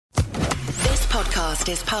podcast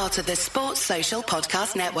is part of the Sports Social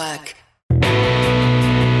Podcast Network.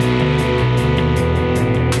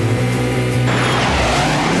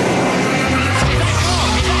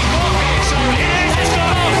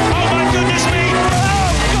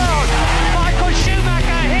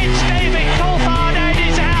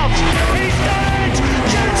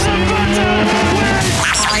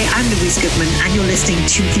 Goodman, and you're listening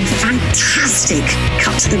to the fantastic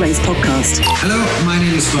Cut to the Race podcast. Hello, my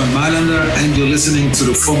name is Ron Mylander, and you're listening to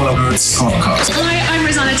the Formula Nerds podcast. Hi, I'm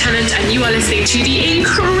Rosanna Tennant, and you are listening to the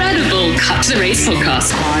incredible Cut to the Race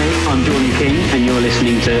podcast. Hi, I'm Jordan King, and you're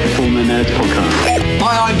listening to the Formula Nerds podcast.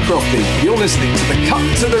 Hi, I'm Crofty. You're listening to the Cut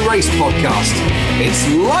to the Race podcast. It's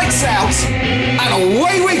lights out, and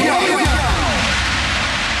away we go!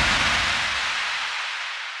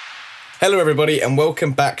 Hello everybody and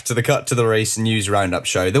welcome back to the Cut to the Race News Roundup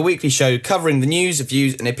show, the weekly show covering the news,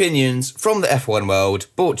 views and opinions from the F1 world,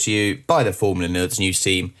 brought to you by the Formula Nerds news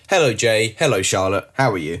team. Hello Jay, hello Charlotte,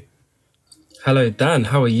 how are you? Hello Dan,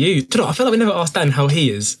 how are you? Do you know, I feel like we never asked Dan how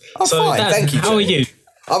he is. I'm fine, Dan, thank you how are you?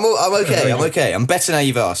 I'm okay, I'm better now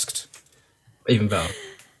you've asked. Even better.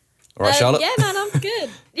 Alright Charlotte? Yeah man, I'm good.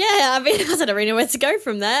 Yeah, I mean, I don't really know where to go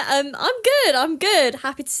from there. I'm good.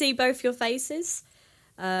 Happy to see both your faces.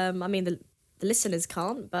 I mean, the listeners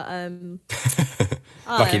can't, but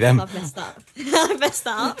lucky them. I've messed up. I messed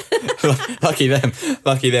that up.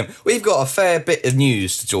 Lucky them. We've got a fair bit of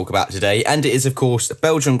news to talk about today, and it is, of course, the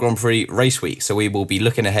Belgian Grand Prix race week, so we will be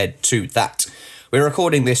looking ahead to that. We're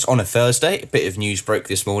recording this on a Thursday. A bit of news broke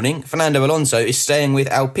this morning. Fernando Alonso is staying with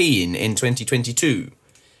Alpine in 2022.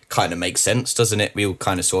 Kind of makes sense, doesn't it? We all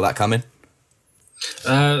kind of saw that coming.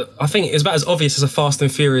 I think it was about as obvious as a Fast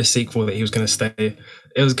and Furious sequel that he was going to stay.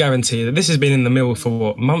 It was guaranteed. This has been in the mill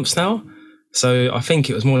for months now? So I think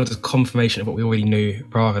it was more just confirmation of what we already knew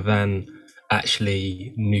rather than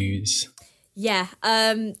actually news. Yeah,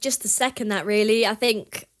 just to second that really. I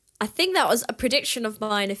think that was a prediction of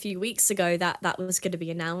mine a few weeks ago that was going to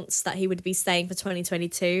be announced, that he would be staying for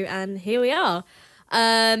 2022, and here we are.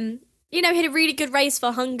 You know, he had a really good race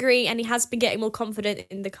for Hungary and he has been getting more confident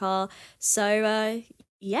in the car. So,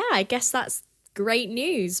 yeah, I guess that's great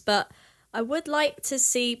news. But I would like to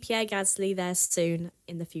see Pierre Gasly there soon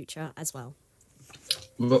in the future as well.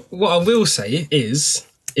 But what I will say is,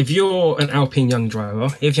 if you're an Alpine young driver,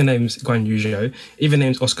 if your name's Guan Yu Zhou, if your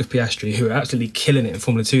name's Oscar Piastri, who are absolutely killing it in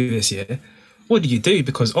Formula 2 this year, what do you do?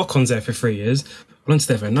 Because Ocon's there for 3 years, Alonso's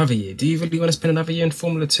there for another year. Do you really want to spend another year in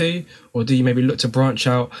Formula 2? Or do you maybe look to branch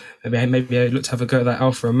out, maybe look to have a go at that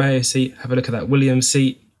Alfa Romeo seat, have a look at that Williams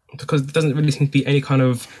seat? Because there doesn't really seem to be any kind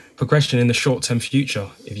of progression in the short-term future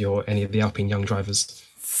if you're any of the Alpine young drivers.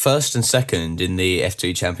 First and second in the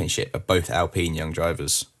F2 Championship are both Alpine young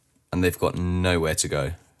drivers, and they've got nowhere to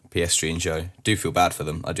go. Piastri and Zhou. Do feel bad for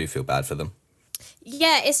them. I do feel bad for them.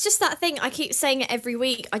 Yeah, it's just that thing. I keep saying it every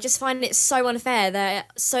week. I just find it so unfair. There are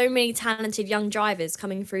so many talented young drivers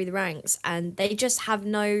coming through the ranks and they just have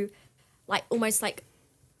no, almost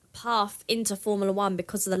path into Formula One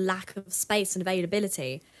because of the lack of space and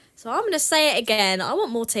availability. So I'm going to say it again. I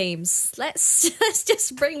want more teams. Let's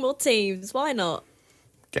just bring more teams. Why not?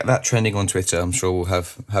 Get that trending on Twitter. I'm sure we'll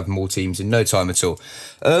have more teams in no time at all.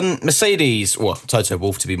 Mercedes, Toto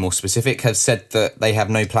Wolff to be more specific, has said that they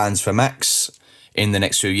have no plans for Max in the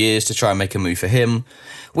next few years to try and make a move for him,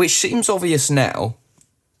 which seems obvious now,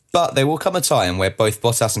 but there will come a time where both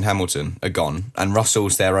Bottas and Hamilton are gone and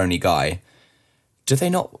Russell's their only guy. Do they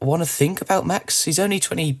not want to think about Max? He's only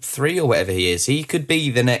 23 or whatever he is. He could be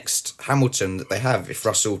the next Hamilton that they have if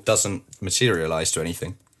Russell doesn't materialise to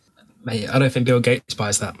anything. Mate, I don't think Bill Gates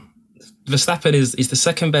buys that. Verstappen is the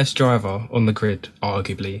second best driver on the grid,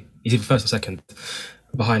 arguably. He's either first or second,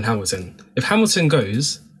 behind Hamilton. If Hamilton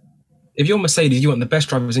goes, if you're Mercedes, you want the best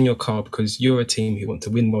drivers in your car because you're a team who want to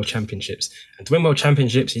win world championships. And to win world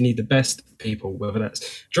championships, you need the best people, whether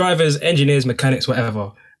that's drivers, engineers, mechanics,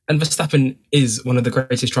 whatever. And Verstappen is one of the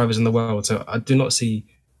greatest drivers in the world. So I do not see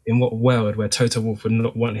in what world where Toto Wolff would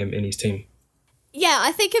not want him in his team. Yeah,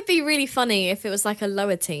 I think it'd be really funny if it was a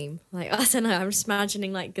lower team. I don't know, I'm just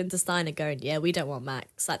imagining Gunther Steiner going, yeah, we don't want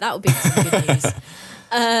Max. That would be some good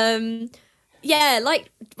news. Yeah,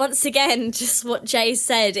 once again, just what Jay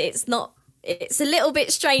said, it's a little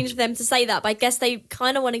bit strange for them to say that, but I guess they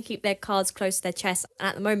kind of want to keep their cards close to their chest. And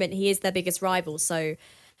at the moment, he is their biggest rival, so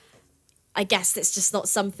I guess it's just not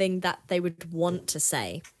something that they would want to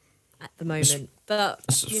say at the moment. But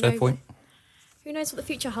that's a fair point. Who knows what the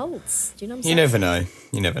future holds? Do you know what I'm saying?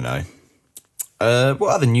 You never know.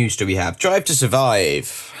 What other news do we have? Drive to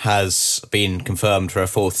Survive has been confirmed for a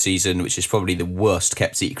fourth season, which is probably the worst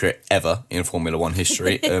kept secret ever in Formula One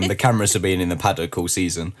history. The cameras have been in the paddock all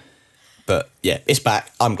season. But yeah, it's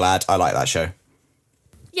back. I'm glad. I like that show.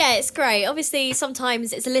 Yeah, it's great. Obviously,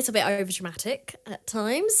 sometimes it's a little bit overdramatic at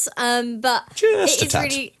times, but Just it a is tad.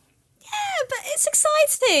 really, yeah, but it's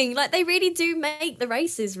exciting. Like, they really do make the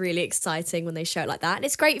races really exciting when they show it like that, and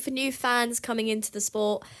it's great for new fans coming into the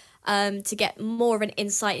sport to get more of an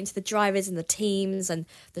insight into the drivers and the teams and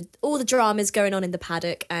all the dramas going on in the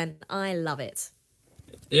paddock, and I love it.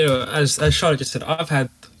 You know, as Charlotte just said, I've had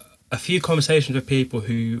a few conversations with people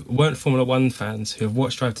who weren't Formula One fans who have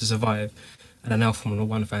watched Drive to Survive and are now Formula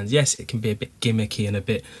One fans. Yes, it can be a bit gimmicky and a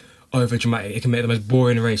bit over dramatic. It can make the most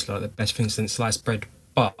boring race like the best thing since sliced bread.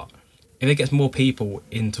 But if it gets more people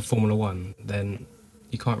into Formula One, then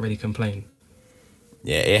you can't really complain.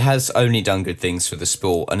 Yeah, it has only done good things for the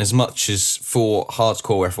sport, and as much as for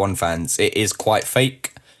hardcore F1 fans it is quite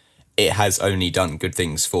fake, it has only done good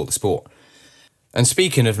things for the sport. And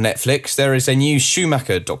speaking of Netflix, there is a new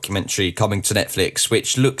Schumacher documentary coming to Netflix,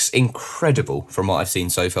 which looks incredible from what I've seen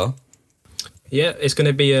so far. Yeah, it's going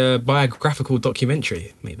to be a biographical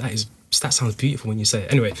documentary. Mate, that sounds beautiful when you say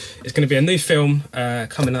it. Anyway, it's going to be a new film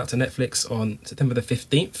coming out to Netflix on September the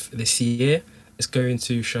 15th this year. It's going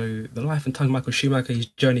to show the life and times of Michael Schumacher, his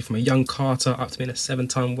journey from a young karter up to being a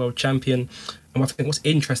 7-time world champion. And I think what's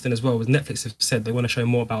interesting as well is Netflix have said they want to show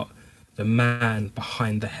more about the man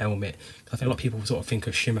behind the helmet. I think a lot of people sort of think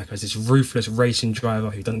of Schumacher as this ruthless racing driver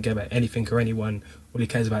who doesn't care about anything or anyone. All he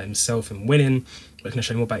cares about himself and winning. We're going to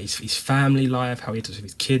show more about his family life, how he talks with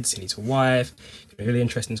his kids and his wife. It's really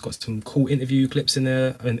interesting. It's got some cool interview clips in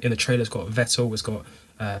there. In the trailer, it's got Vettel, it's got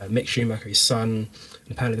Mick Schumacher, his son.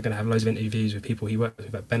 And apparently they're going to have loads of interviews with people he worked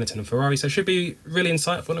with at Benetton and Ferrari. So it should be really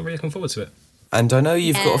insightful and I'm really looking forward to it. And I know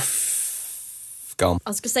you've got Go on. I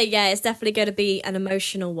was going to say, yeah, it's definitely going to be an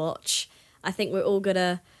emotional watch. I think we're all going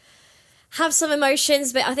to have some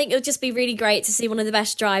emotions, but I think it'll just be really great to see one of the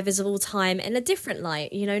best drivers of all time in a different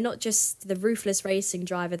light, you know, not just the ruthless racing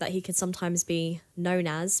driver that he could sometimes be known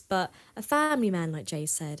as, but a family man, like Jay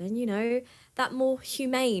said, and, you know, that more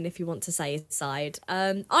humane, if you want to say, side.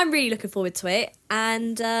 I'm really looking forward to it,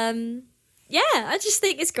 and yeah, I just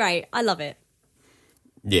think it's great. I love it.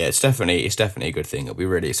 Yeah, it's definitely a good thing. It'll be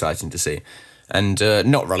really exciting to see. And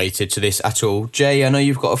not related to this at all, Jay, I know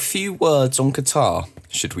you've got a few words on Qatar,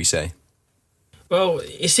 should we say? Well,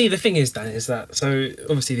 you see, the thing is, Dan, is that, so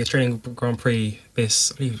obviously the Australian Grand Prix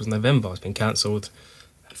this, I believe it was November, has been cancelled.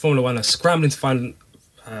 Formula One are scrambling to find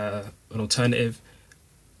an alternative.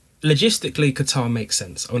 Logistically, Qatar makes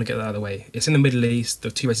sense. I want to get that out of the way. It's in the Middle East.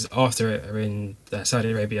 The two races after it are in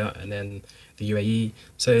Saudi Arabia and then the UAE.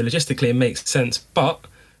 So logistically, it makes sense. But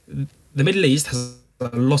the Middle East has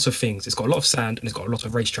a lot of things. It's got a lot of sand and it's got a lot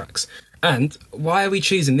of racetracks. And why are we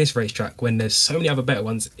choosing this racetrack when there's so many other better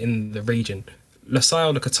ones in the region?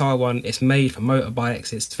 Losail, the Qatar one, it's made for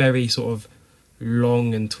motorbikes. It's very sort of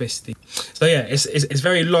long and twisty. So yeah, it's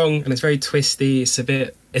very long and it's very twisty. It's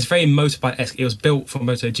very motorbike-esque. It was built for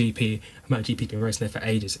MotoGP. MotoGP's been racing there for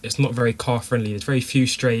ages. It's not very car friendly. There's very few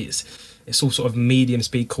straights. It's all sort of medium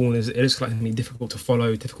speed corners. It looks like it's going to be difficult to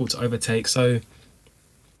follow, difficult to overtake. So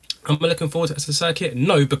am I looking forward to it as a circuit?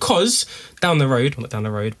 No, because down the road, well, not down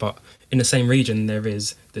the road, but in the same region, there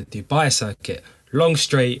is the Dubai circuit. Long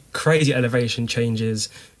straight, crazy elevation changes,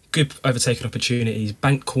 good overtaking opportunities,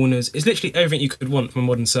 bank corners. It's literally everything you could want from a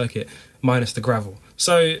modern circuit, minus the gravel.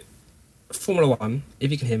 So, Formula One,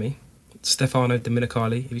 if you can hear me, Stefano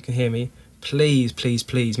Domenicali, if you can hear me, please, please,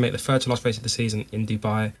 please make the third to last race of the season in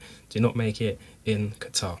Dubai. Do not make it in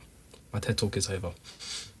Qatar. My TED Talk is over.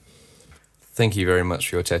 Thank you very much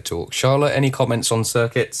for your TED Talk. Charlotte, any comments on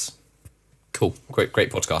circuits? Cool. Great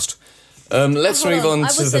podcast. Let's move on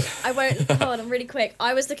to I won't. Hold on, really quick.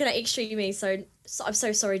 I was looking at Extreme, so I'm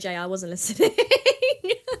so sorry, Jay. I wasn't listening.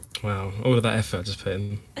 Wow, all of that effort just put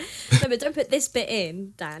in. No, but don't put this bit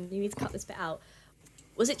in, Dan. You need to cut this bit out.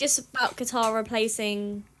 Was it just about Qatar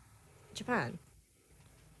replacing Japan?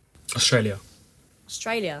 Australia.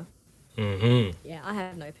 Mm-hmm. Yeah, I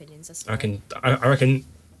have no opinions. That's fine. I reckon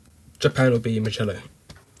Japan will be Mugello.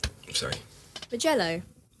 Sorry. Mugello?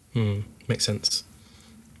 Makes sense.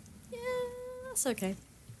 That's okay.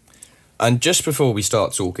 And just before we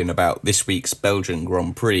start talking about this week's Belgian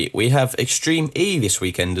Grand Prix, we have Extreme E this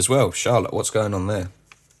weekend as well. Charlotte, what's going on there?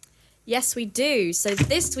 Yes, we do. So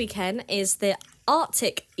this weekend is the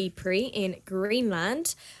Arctic E-Prix in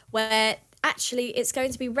Greenland, where actually it's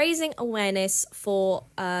going to be raising awareness for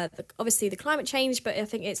obviously the climate change, but I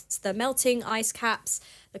think it's the melting ice caps,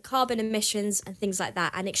 the carbon emissions and things like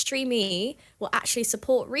that. And Extreme E will actually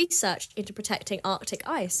support research into protecting Arctic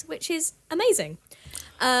ice, which is amazing.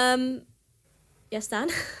 Yes, Dan?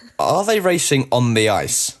 Are they racing on the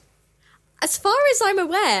ice? As far as I'm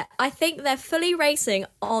aware, I think they're fully racing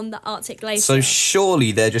on the Arctic Glacier. So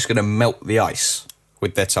surely they're just going to melt the ice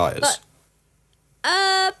with their tyres.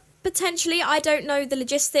 Potentially, I don't know the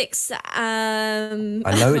logistics. I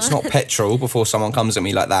know it's not petrol before someone comes at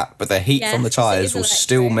me like that, but the heat from the tyres will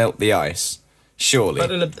still melt the ice. Surely.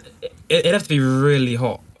 But it'd have to be really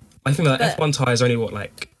hot. I think that F1 tyres are only,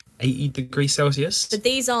 80 degrees Celsius? But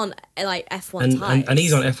these aren't, F1 tyres. And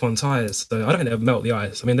these aren't F1 tyres, so I don't think they'll melt the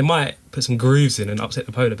ice. I mean, they might put some grooves in and upset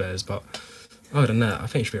the polar bears, but other than that, I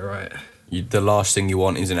think it should be all right. The last thing you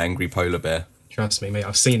want is an angry polar bear. Trust me, mate.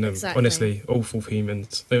 I've seen them. Exactly. Honestly, awful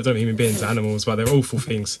humans. They don't human beings, animals, but they're awful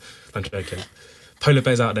things. I'm joking. Polar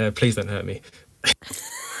bears out there, please don't hurt me.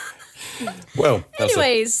 Well, that's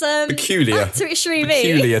anyways, peculiar, back to Extreme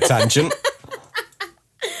peculiar tangent.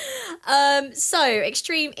 So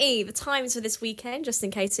Extreme E, the times for this weekend, just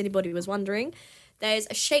in case anybody was wondering. There's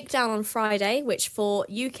a shakedown on Friday, which for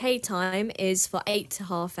UK time is for 8 to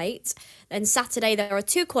 8:30. Then Saturday there are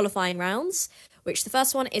 2 qualifying rounds, which the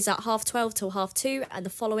first one is at 12:30 till 2:30, and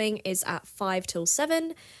the following is at 5 till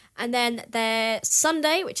 7. And then there's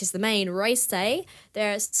Sunday, which is the main race day.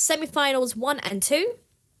 There's semi-finals 1 and 2,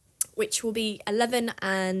 which will be 11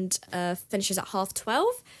 and finishes at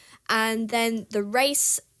 12:30. And then the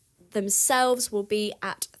race themselves will be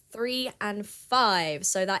at 3 and 5.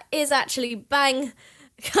 So that is actually bang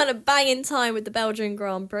in time with the Belgian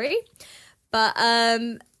Grand Prix. But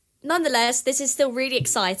nonetheless, this is still really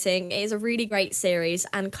exciting. It is a really great series.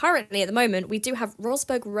 And currently, at the moment, we do have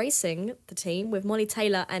Rosberg Racing, the team, with Molly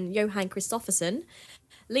Taylor and Johan Kristoffersen,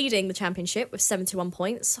 leading the championship with 71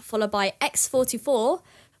 points, followed by X44,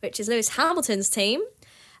 which is Lewis Hamilton's team,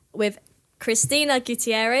 with Cristina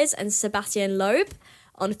Gutierrez and Sebastian Loeb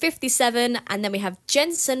on 57. And then we have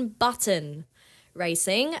Jenson Button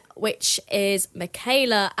Racing, which is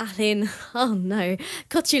Michaela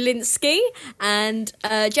Kotulinski and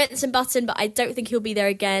Jenson Button, but I don't think he'll be there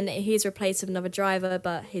again. He's replaced with another driver,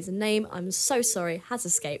 but his name, I'm so sorry, has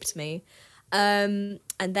escaped me. And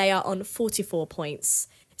they are on 44 points.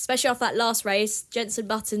 Especially off that last race, Jenson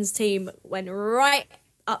Button's team went right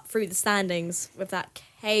up through the standings with that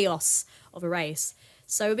chaos of a race.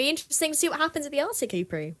 So it'll be interesting to see what happens at the Arctic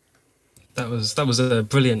Grand. That was a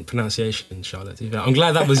brilliant pronunciation, Charlotte. I'm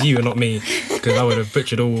glad that was you and not me, because I would have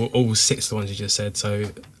butchered all 6 of the ones you just said. So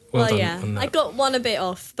well done on that. I got one a bit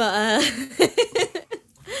off, but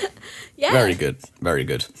yeah. Very good, very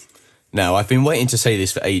good. Now, I've been waiting to say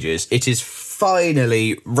this for ages. It is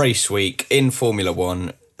finally race week in Formula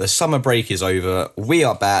One. The summer break is over. We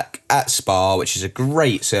are back at Spa, which is a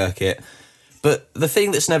great circuit. But the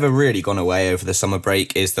thing that's never really gone away over the summer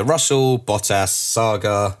break is the Russell, Bottas,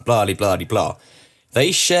 saga, blah-de-blah-de-blah.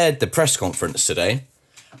 They shared the press conference today,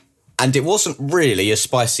 and it wasn't really as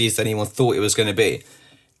spicy as anyone thought it was going to be.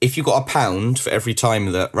 If you got £1 for every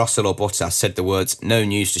time that Russell or Bottas said the words, no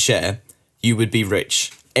news to share, you would be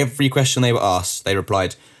rich. Every question they were asked, they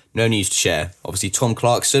replied, no news to share. Obviously, Tom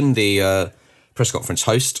Clarkson, the press conference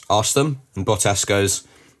host, asked them, and Bottas goes,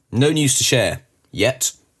 no news to share,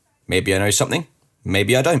 yet. Maybe I know something,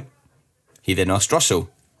 maybe I don't. He then asked Russell.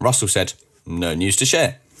 Russell said, no news to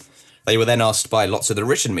share. They were then asked by lots of the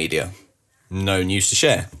written media, no news to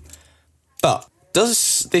share. But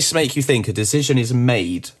does this make you think a decision is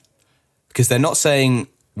made? Because they're not saying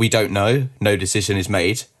we don't know, no decision is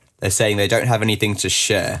made. They're saying they don't have anything to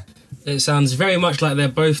share. It sounds very much like they're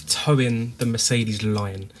both towing the Mercedes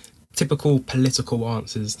line. Typical political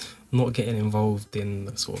answers, not getting involved in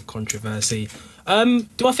the sort of controversy.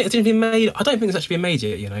 Do I think it's been made? I don't think it's actually been made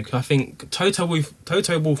yet, because I think Toto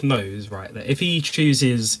Wolff knows, right, that if he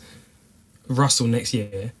chooses Russell next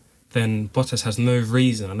year, then Bottas has no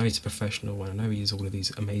reason. I know he's a professional and I know he is all of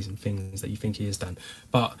these amazing things that you think he is, Dan.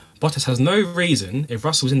 But Bottas has no reason, if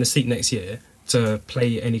Russell's in the seat next year, to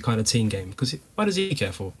play any kind of team game. Because why does he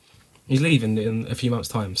care for? He's leaving in a few months'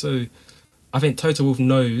 time. So I think Toto Wolff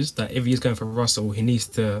knows that if he's going for Russell, he needs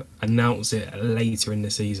to announce it later in the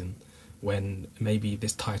season when maybe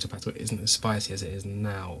this title battle isn't as spicy as it is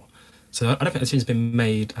now. So I don't think the decision's been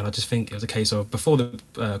made, and I just think it was a case of before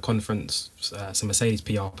the conference, some Mercedes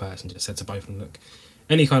PR person just said to both of them, look,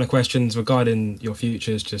 any kind of questions regarding your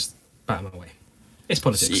futures, just bat them away. It's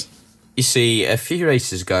politics. You see, a few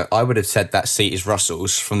races ago, I would have said that seat is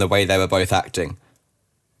Russell's from the way they were both acting.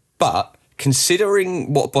 But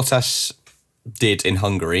considering what Bottas did in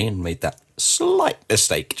Hungary and made that slight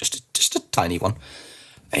mistake, just a tiny one,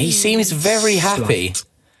 he seems very happy.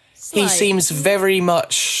 He seems very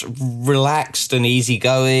much relaxed and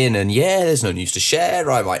easygoing, and there's no news to share.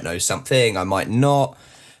 I might know something, I might not.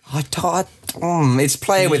 It's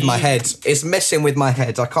playing with my head. It's messing with my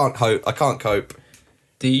head. I can't cope.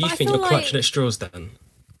 Do you But I think feel you're clutching at straws then?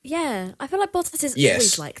 Yeah, I feel like Bottas is Yes.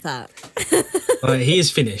 always like that. Like, he is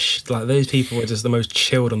finished. Like, those people are just the most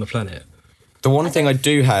chilled on the planet. The one thing I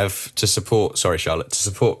do have to support, sorry, Charlotte, to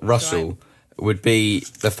support Russell would be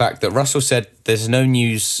the fact that Russell said there's no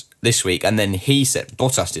news this week, and then he said,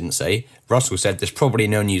 Bottas didn't say, Russell said there's probably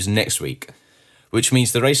no news next week, which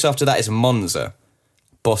means the race after that is Monza.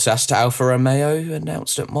 Bottas to Alfa Romeo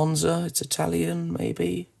announced at Monza. It's Italian,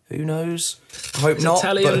 maybe. Who knows? I hope It's not,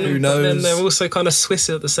 Italian, but who knows? But then they're also kind of Swiss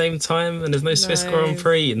at the same time, and there's no Swiss No. Grand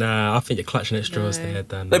Prix. Nah, I think you're clutching at straws there,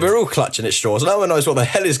 Dan. No, we're all clutching at straws. No one knows what the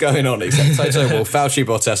hell is going on except Toto Wolff, Fauci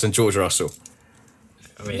Bottas and George Russell.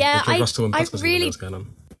 I mean, Yeah, George Russell and I Bottas really- know what's going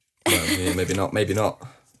on. Well, yeah, maybe not, maybe not.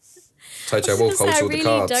 I Toto was Wolff gonna holds say, all I the really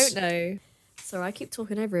cards. don't know. Sorry, I keep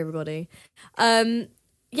talking over everybody.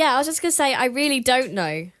 Yeah, I was just going to say, I really don't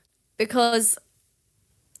know. Because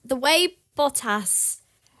the way Bottas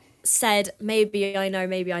said, maybe I know,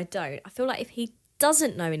 maybe I don't, I feel like if he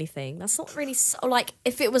doesn't know anything, that's not really, like,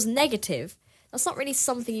 if it was negative, that's not really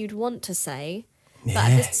something you'd want to say. But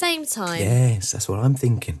at the same time... Yes, that's what I'm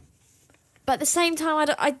thinking. But at the same time,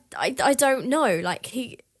 I don't know. Like,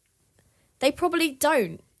 they probably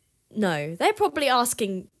don't know. They're probably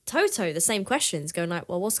asking Toto the same questions, going like,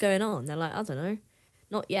 well, what's going on? They're like, I don't know.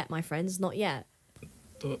 Not yet, my friends, not yet.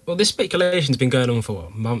 Well, this speculation's been going on for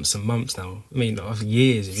what, months and months now. I mean,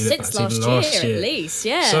 years. If you look Since back to last year, at least,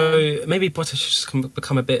 yeah. So maybe Bottas should just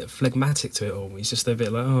become a bit phlegmatic to it all. He's just a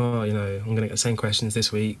bit like, oh, you know, I'm going to get the same questions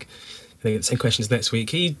this week. I'm going to get the same questions next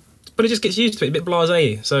week. But he just gets used to it, a bit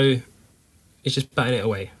blasé. So he's just batting it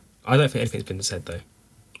away. I don't think anything's been said, though,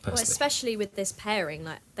 personally. Well, especially with this pairing,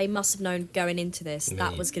 like, they must have known going into this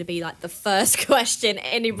that was going to be like the first question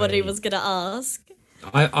anybody was going to ask.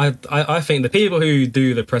 I think the people who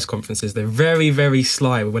do the press conferences, they're very, very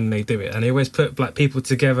sly when they do it, and they always put like people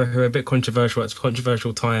together who are a bit controversial at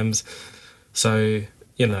controversial times. So,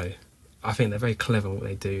 you know, I think they're very clever in what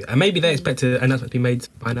they do, and maybe they expect an announcement to be made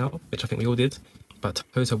by now, which I think we all did. But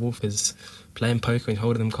Toto Wolff is playing poker and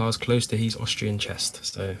holding them cards close to his Austrian chest.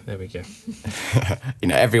 So there we go. You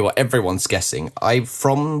know, everyone's guessing.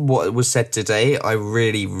 From what was said today, I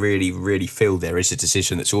really, really, really feel there is a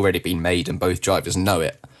decision that's already been made and both drivers know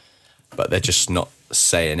it, but they're just not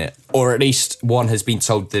saying it. Or at least one has been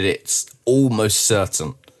told that it's almost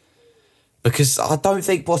certain. Because I don't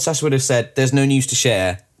think Bottas would have said, there's no news to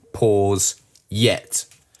share, pause, yet.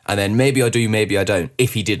 And then maybe I do, maybe I don't,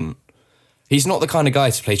 if he didn't. He's not the kind of guy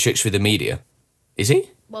to play tricks with the media. Is he?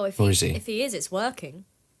 Well, if Or he is he? if he is, it's working.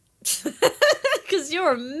 Because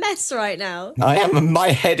you're a mess right now. I am. My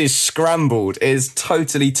head is scrambled. It is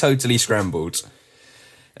totally, totally scrambled.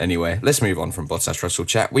 Anyway, let's move on from Bottas Russell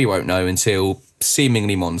chat. We won't know until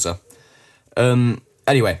seemingly Monza.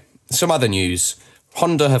 Anyway, some other news.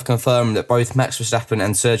 Honda have confirmed that both Max Verstappen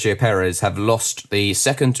and Sergio Perez have lost the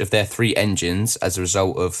second of their 3 engines as a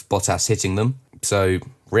result of Bottas hitting them. So,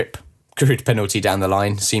 rip. Grid penalty down the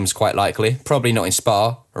line seems quite likely. Probably not in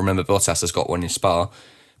Spa. Remember, Bottas has got one in Spa.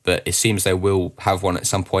 But it seems they will have one at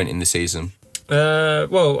some point in the season.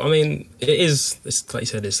 Well, I mean, it's like you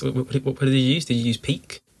said. What did you use? Did you use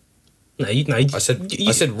peak? No, I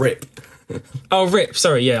said rip. Oh, rip.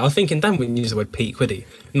 Sorry, yeah. I was thinking Dan wouldn't use the word peak, would he?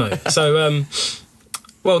 No. So,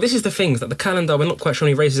 well, this is the thing, that the calendar, we're not quite sure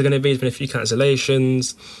how many races are going to be. There's been a few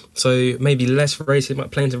cancellations. So maybe less races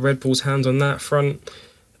might play into Red Bull's hands on that front.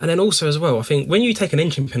 And then also as well, I think when you take an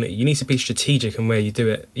engine penalty, you need to be strategic in where you do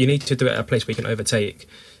it. You need to do it at a place where you can overtake.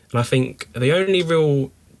 And I think the only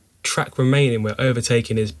real track remaining where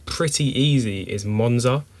overtaking is pretty easy is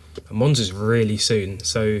Monza. And Monza's really soon.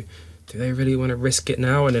 So do they really want to risk it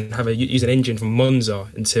now and then use an engine from Monza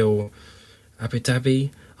until Abu Dhabi?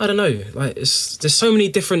 I don't know. Like, there's so many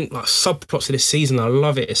different subplots to this season. I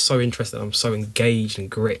love it. It's so interesting. I'm so engaged and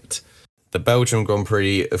gripped. The Belgium Grand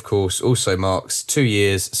Prix, of course, also marks 2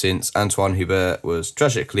 years since Antoine Hubert was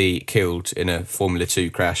tragically killed in a Formula 2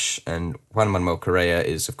 crash, and Juan Manuel Correa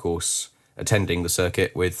is, of course, attending the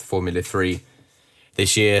circuit with Formula 3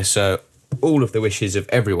 this year. So all of the wishes of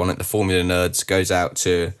everyone at the Formula Nerds goes out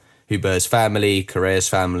to Hubert's family, Correa's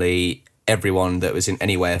family, everyone that was in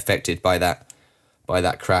any way affected by that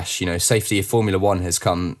crash. You know, safety of Formula 1 has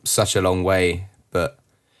come such a long way, but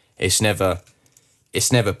it's never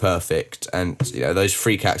perfect, and you know, those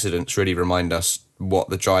freak accidents really remind us what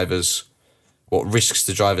risks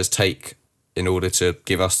the drivers take in order to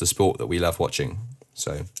give us the sport that we love watching.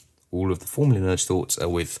 So all of the Formula Nerds thoughts are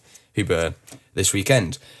with Hubert this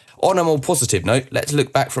weekend. On a more positive note, let's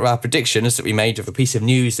look back for our predictions that we made of a piece of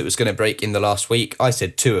news that was going to break in the last week. I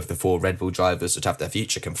said 2 of the 4 Red Bull drivers would have their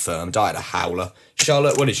future confirmed. I had a howler.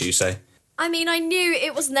 Charlotte, what did you say? I mean, I knew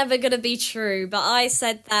it was never going to be true, but I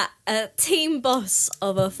said that a team boss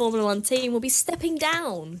of a Formula One team will be stepping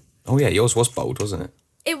down. Oh yeah, yours was bold, wasn't it?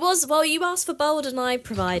 It was, well, you asked for bold and I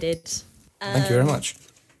provided. Thank you very much.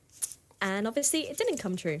 And obviously it didn't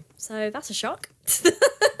come true, so that's a shock.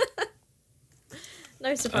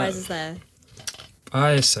 No surprises there.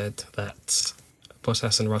 I said that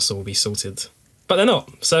Bottas and Russell will be sorted, but they're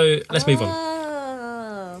not. So let's move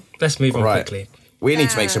on. Let's move on quickly. We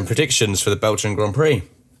need to make some predictions for the Belgian Grand Prix.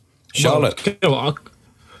 Charlotte. Well, you know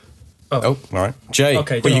what, all right. Jay,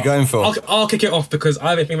 okay, what are you going for? I'll kick it off because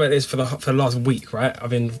I've been thinking about this for the last week, right?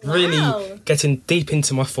 I've been really getting deep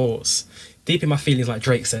into my thoughts, deep in my feelings, like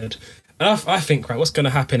Drake said. And I think, right, what's going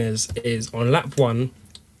to happen is on lap 1,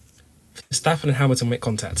 Verstappen and Hamilton make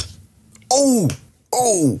contact. Oh,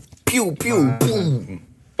 pew, pew, boom.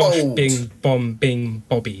 Bosh, bing, bomb, bing,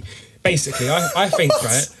 bobby. Basically, I think,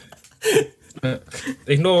 right,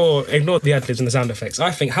 ignore the ad-libs and the sound effects.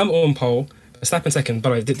 I think Hamilton pole, Verstappen second. By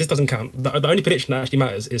the way, this doesn't count. The only prediction that actually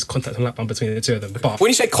matters is contact on lap 1 between the two of them. But when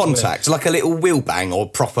you say contact, like a little wheel bang or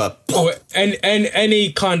proper... Oh,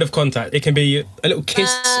 any kind of contact. It can be a little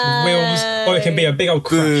kiss, wheels, or it can be a big old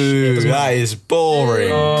crash. Boo, that is boring.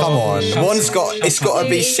 Come on. It's got to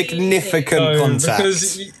be significant contact.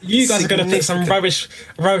 Because you guys are going to put some rubbish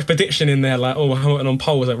prediction in there, like, oh, Hamilton on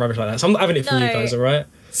pole was like rubbish like that. So I'm not having it for you guys, all right?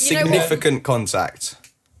 Significant contact.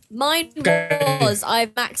 Mine was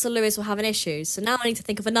Max or Lewis will have an issue, so now I need to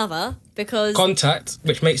think of another because contact,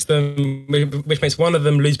 which makes one of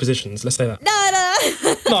them lose positions. Let's say that. No,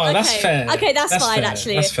 okay. That's fair. Okay, that's fine. Fair.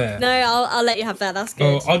 Actually, that's fair. No, I'll let you have that. That's good.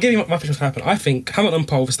 Well, I'll give you my predictions to happen. I think Hamilton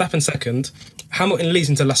pole, Verstappen second. Hamilton leads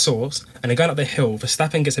into La Source, and then going up the hill,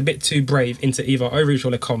 Verstappen gets a bit too brave into either Eau Rouge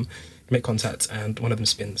or Le Combe, make contact, and one of them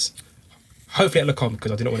spins. Hopefully at Le Combe,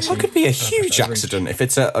 because I do not want to see. That could be a huge accident if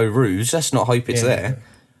it's at Eau Rouge. Let's not hope it's there.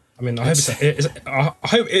 I mean, I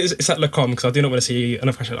hope it's at Le Combe because I do not want to see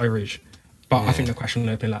another crash at Eau Rouge. But I think they'll crash on an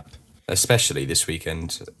open lap. Especially this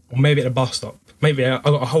weekend. Or maybe at a bus stop. Maybe I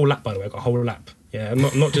got a whole lap, by the way. I got a whole lap. Yeah,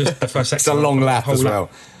 not just the first section. It's a long lap as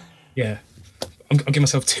well. Yeah. I'll give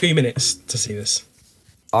myself 2 minutes to see this.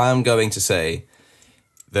 I am going to say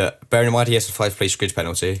that, bearing in mind he has a 5-place grid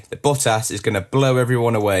penalty, that Bottas is going to blow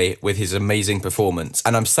everyone away with his amazing performance.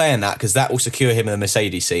 And I'm saying that because that will secure him in the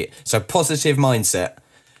Mercedes seat. So positive mindset.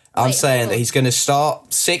 I'm saying that he's going to start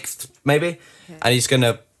 6th, maybe, and he's going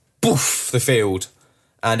to boof the field.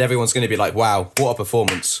 And everyone's going to be like, wow, what a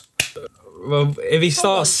performance. Well, if he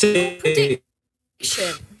starts 6th...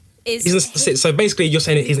 So basically you're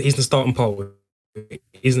saying he's going to start on pole.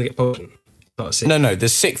 He's going to get pole. No, the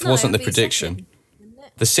 6th wasn't the prediction.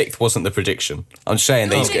 The 6th wasn't the prediction. I'm saying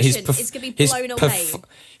that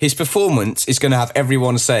his performance is going to have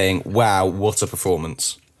everyone saying, wow, what a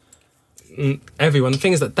performance. Everyone. The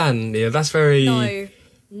thing is that Dan, that's very...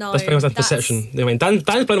 No, that's very much perception. I mean, Dan's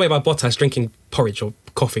blown away by Bottas drinking porridge or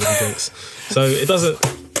coffee and drinks. So it doesn't...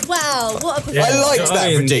 Wow, what a performance. I liked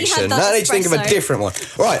that prediction. Now I need to think of a different one.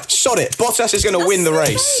 Right, shot it. Bottas is going to win the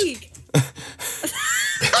race.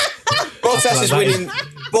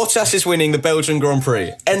 Bottas is winning the Belgian Grand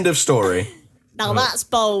Prix. End of story. Now that's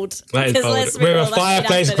bold. That is bold. We're a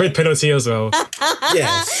 5-place grid penalty as well.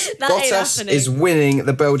 Yes. Bottas is winning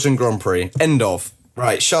the Belgian Grand Prix. End of.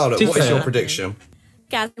 Right, Charlotte, what is your prediction?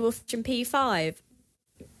 Gasly will finish in P5.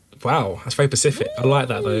 Wow, that's very specific. I like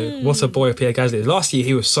that though. What a boy Pierre Gasly is. Last year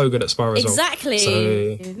he was so good at Spa as well. Exactly.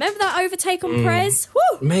 So, remember that overtake on Perez?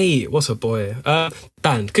 Woo! Mate, what a boy.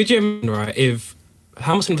 Dan, could you imagine, right, if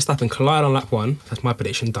Hamilton and Verstappen collide on lap 1, that's my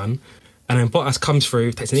prediction done, and then Bottas comes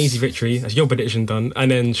through, takes an easy victory, that's your prediction done,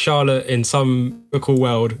 and then Charlotte, in some cool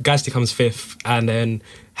world, Gasly comes 5th, and then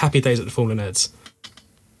happy days at the Formula Nerds.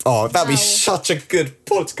 Oh, that'd be such a good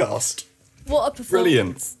podcast. What a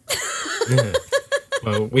performance. Brilliant. Yeah.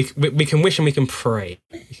 Well, we can wish and we can pray.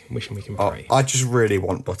 We can wish and we can pray. I just really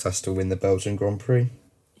want Bottas to win the Belgian Grand Prix.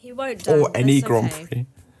 He won't. Or any Grand Prix.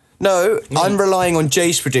 No, I'm relying on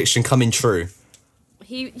Jay's prediction coming true.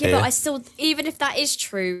 But I still, even if that is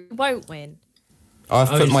true, he won't win. I've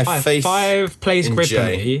put my faith 5-place in grid Jay.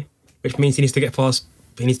 penalty, which means he needs to get past.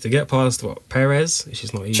 He needs to get past Perez, which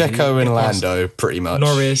is not easy. Checo and Lando, pretty much.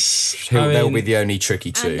 Norris. They'll be the only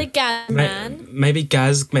tricky two. And the Gaz man. Maybe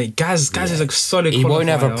Gaz. Mate, Gaz is a solid. He won't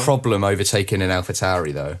have a problem overtaking an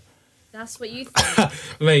AlphaTauri though. That's what you think.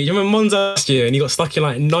 Mate, you remember Monza last year and he got stuck in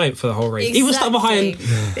like 9th for the whole race. Exactly. He was stuck behind.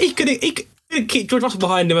 He could keep George Russell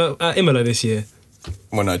behind him at Imola this year.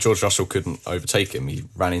 Well, no, George Russell couldn't overtake him. He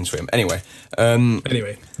ran into him. Anyway. I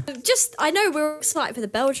know we're excited for the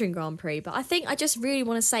Belgian Grand Prix, but I just really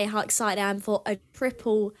want to say how excited I am for a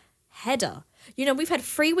triple header. You know, we've had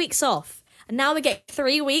 3 weeks off, And now we get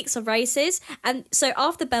 3 weeks of races. And so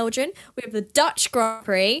after Belgium, we have the Dutch Grand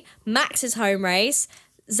Prix, Max's home race,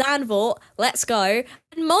 Zandvoort, let's go,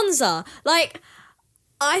 and Monza. Like,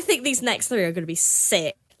 I think these next 3 are going to be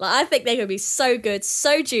sick. Like, I think they're going to be so good,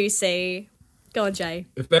 so juicy. Go on, Jay.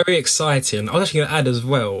 Very exciting. I was actually going to add as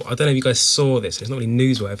well, I don't know if you guys saw this, it's not really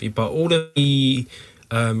newsworthy, but all of the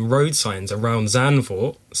road signs around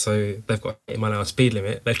Zandvoort, so they've got 8 mile an hour speed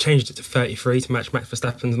limit, they've changed it to 33 to match Max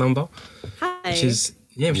Verstappen's number. Hi. Which is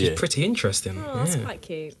pretty interesting. Oh, that's quite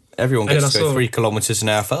cute. Everyone gets to go 3 kilometres an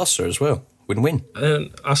hour faster as well. Win-win.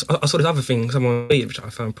 And I saw this other thing, someone tweeted, which I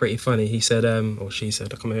found pretty funny. He said, or she said,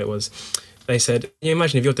 I can't remember who it was. They said, can you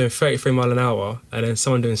imagine if you're doing 33 mile an hour and then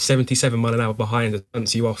someone doing 77 mile an hour behind and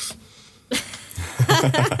dumps you off?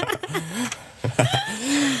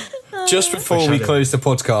 Just before we close the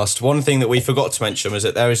podcast, one thing that we forgot to mention was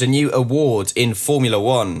that there is a new award in Formula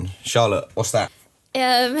One. Charlotte, what's that?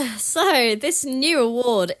 So this new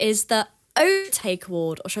award is the Overtake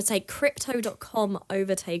Award, or should I say Crypto.com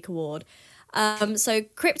Overtake Award. So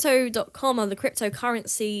Crypto.com are the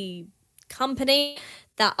cryptocurrency company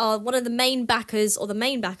that are one of the main backers, or the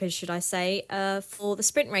main backers, should I say, for the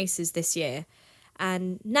sprint races this year.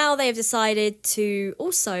 And now they have decided to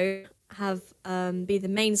also have be the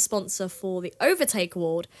main sponsor for the Overtake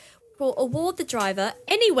Award, will award the driver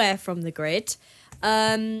anywhere from the grid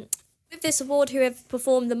with this award who have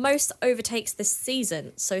performed the most overtakes this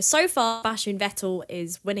season. So far, Sebastian Vettel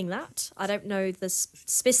is winning that. I don't know the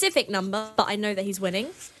specific number, but I know that he's winning.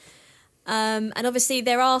 And obviously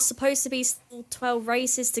there are supposed to be still 12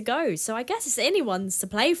 races to go, so I guess it's anyone's to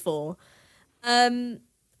play for. What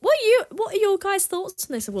are your guys' thoughts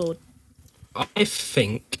on this award? I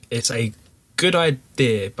think it's a good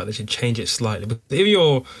idea, but they should change it slightly. But if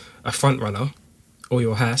you're a front runner or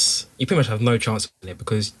you're Haas, you pretty much have no chance of winning it,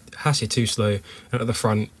 because Haas, you're too slow, and at the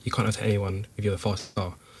front you can't overtake anyone if you're the fastest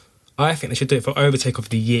car. I think they should do it for overtake of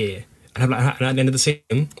the year, and have and at the end of the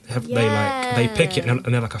season they pick it and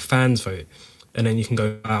they're like a fans vote, and then you can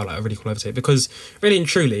go out like a really cool overtake. Because really and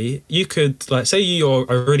truly, you could, like, say you're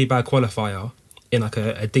a really bad qualifier in like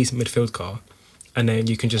a decent midfield car, and then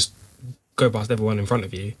you can just go past everyone in front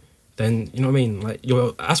of you, then you know what I mean, like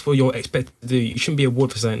that's what you're expected to do. You shouldn't be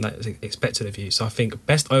awarded for something that's expected of you. So I think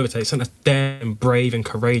best overtake, something that's damn brave and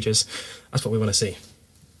courageous, that's what we want to see.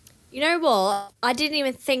 You know what? I didn't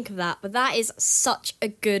even think of that, but that is such a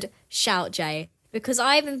good shout, Jay. Because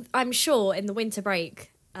I'm sure in the winter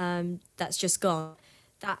break that's just gone,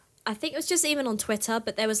 that I think it was just even on Twitter,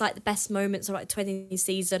 but there was like the best moments of like 20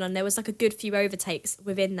 season, and there was like a good few overtakes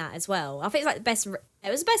within that as well. I think it's like it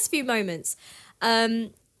was the best few moments.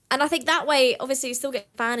 And I think that way, obviously, you still get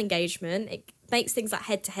fan engagement. It makes things like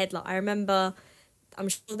head to head. Like I remember, I'm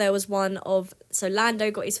sure there was one of, so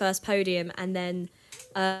Lando got his first podium, and then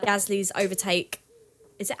Gasly's overtake,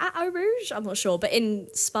 is it at Eau Rouge? I'm not sure, but in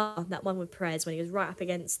Spa, that one with Perez when he was right up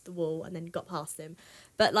against the wall and then got past him.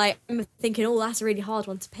 But like, I'm thinking, oh, that's a really hard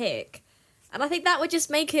one to pick. And I think that would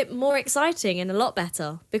just make it more exciting and a lot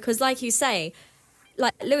better. Because like you say,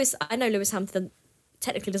 like I know Lewis Hamilton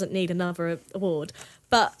technically doesn't need another award,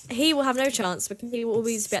 but he will have no chance because he will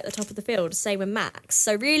always be at the top of the field, same with Max.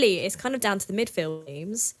 So really, it's kind of down to the midfield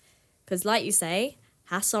teams. Because like you say,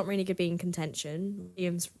 Haas aren't really going to be in contention.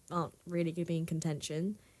 Williams aren't really going to be in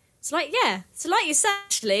contention. So like you said,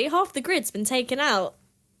 actually, half the grid's been taken out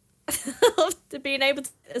to being able to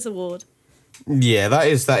get this award. Yeah, that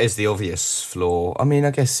is the obvious flaw. I mean,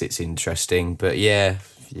 I guess it's interesting, but yeah,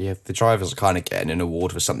 the drivers are kind of getting an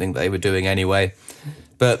award for something they were doing anyway.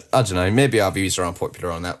 But I don't know, maybe our views are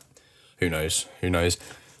unpopular on that. Who knows?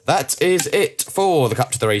 That is it for the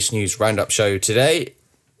Cut to the Race News Roundup show today.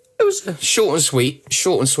 It was a short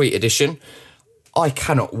and sweet edition. I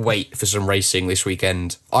cannot wait for some racing this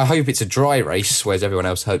weekend. I hope it's a dry race, whereas everyone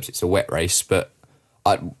else hopes it's a wet race. But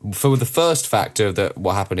for the first factor that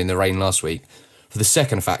what happened in the rain last week, for the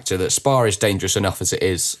second factor that Spa is dangerous enough as it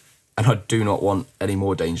is, and I do not want any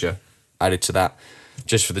more danger added to that,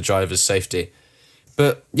 just for the driver's safety.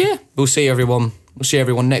 But yeah, we'll see everyone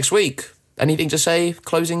next week. Anything to say?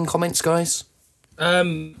 Closing comments, guys?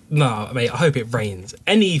 No, I mean, I hope it rains.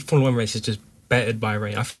 Any Formula 1 race is just bettered by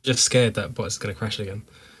rain. I'm just scared that Bottas is going to crash again.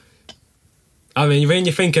 I mean, when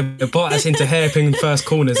you think of Bottas into hairpin first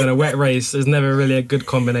corners in a wet race, there's never really a good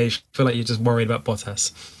combination. I feel like you're just worried about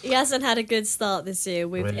Bottas. He hasn't had a good start this year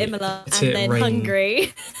with Imola and then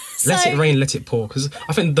Hungary. Let it rain, let it pour. Because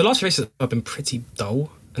I think the last races have been pretty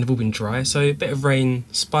dull and they've all been dry. So a bit of rain,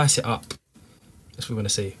 spice it up. That's what we want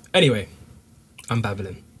to see. Anyway, I'm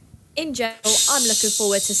babbling. In general, I'm looking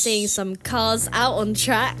forward to seeing some cars out on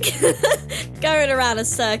track, going around a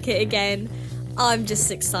circuit again. I'm just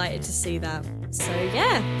excited to see that. So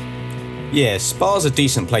yeah. Yeah, Spa's a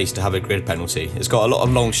decent place to have a grid penalty. It's got a lot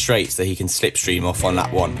of long straights that he can slipstream off on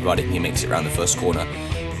lap 1, providing he makes it around the first corner.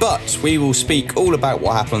 But we will speak all about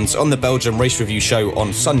what happens on the Belgium Race Review show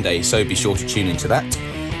on Sunday, so be sure to tune into that.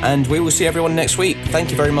 And we will see everyone next week. Thank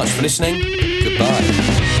you very much for listening.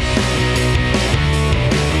 Goodbye.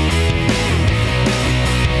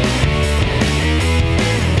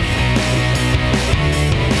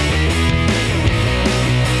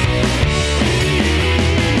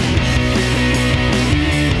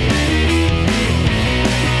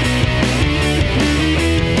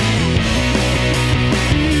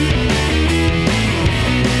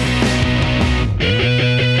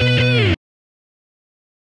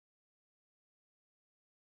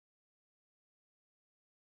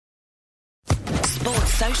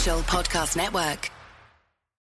 Sports Social Podcast Network.